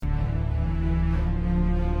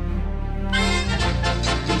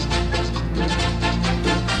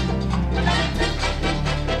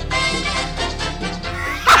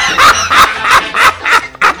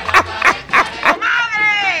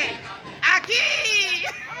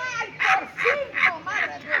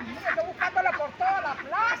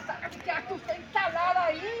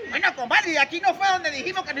aquí no fue donde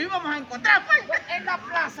dijimos que nos íbamos a encontrar, pues. En la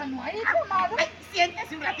plaza no hay, comadre.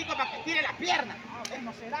 Siéntese un ratico para que tire las piernas.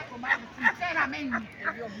 No será, comadre, sinceramente,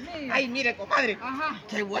 Dios mío. Ay, mire, comadre. Ajá.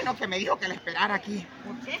 Qué bueno que me dijo que la esperara aquí.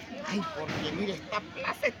 ¿Por qué? Ay, porque mire, esta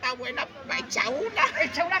plaza está buena para echar una.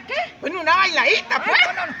 ¿Echa una qué? Bueno, una bailadita, pues.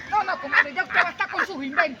 No, comadre, ya usted va a estar con sus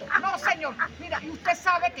inventos. No, señor. Mira, y usted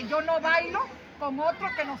sabe que yo no bailo con otro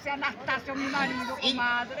que no sea Anastasio, mi marido, Sí,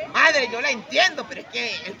 comadre. comadre, yo la entiendo, pero es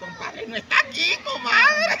que el compadre no está aquí,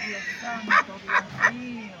 comadre. Dios santo, Dios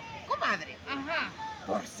mío. Comadre, Ajá.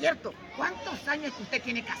 por cierto, ¿cuántos años que usted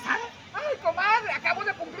tiene casado? Ay, comadre, acabo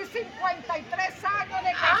de cumplir 53 años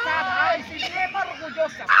de casada. Ay, sí, bien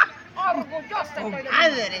orgullosa. Orgullosa estoy de mi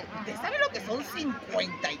Comadre, marido. ¿usted Ajá. sabe lo que son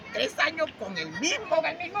 53 años con el mismo? ¿Con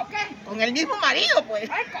el mismo qué? Con el mismo marido, pues.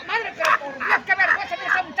 Ay, comadre, pero por Dios, qué vergüenza, mira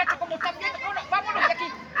esa muchacha como están viendo. Vámonos de aquí.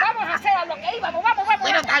 Vamos a hacer a lo que íbamos. Vamos.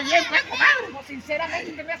 Bueno, está bien, pues, comadre. No, sinceramente,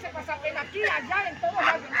 usted me hace pasar pena aquí, allá, en todos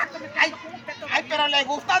lados. Yo no me Ay, quedo con usted ay, todavía. pero le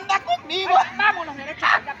gusta andar conmigo. Vámonos derecho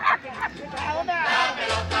allá. ¿A dónde